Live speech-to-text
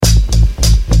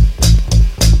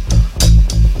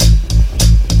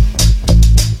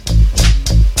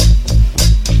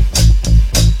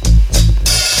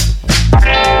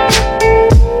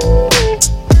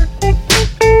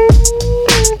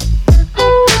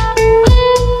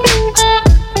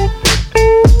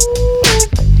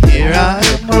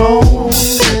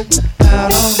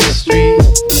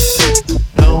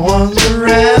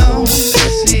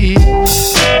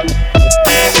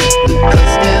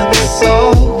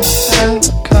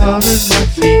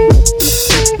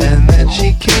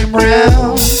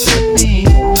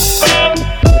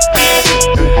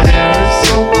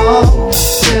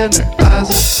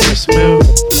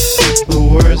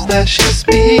she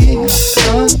speaks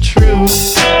untrue.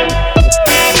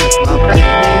 My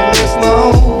baby looks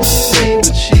lonely,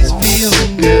 but she's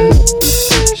feeling good.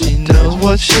 She knows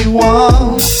what she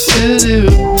wants to do.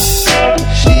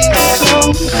 She's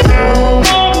so cruel,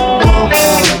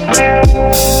 woman.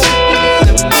 She's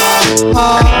in my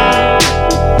heart.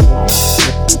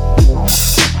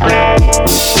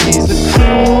 She's a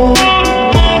cruel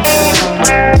woman.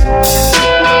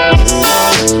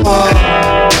 So far.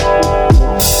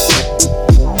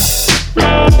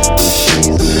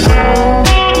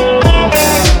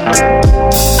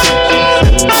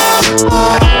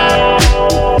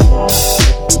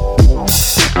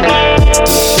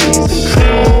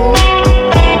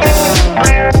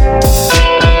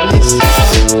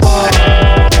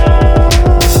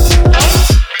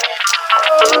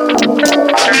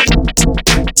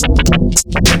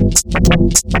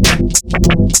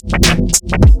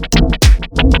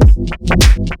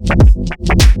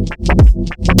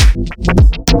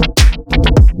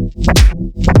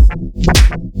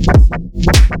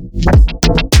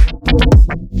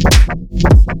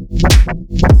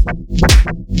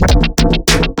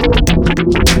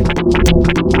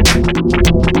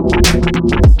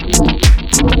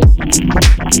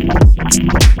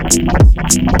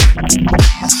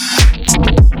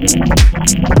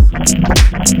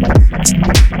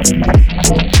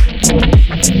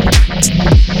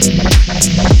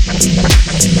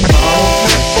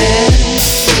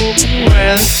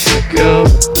 Where to go?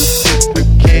 Her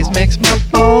gaze makes my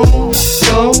bones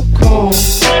so cold.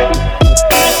 She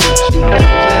knows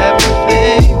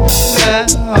everything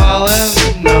that I'll ever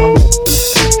know.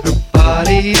 Her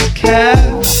body's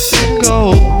cast in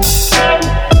gold.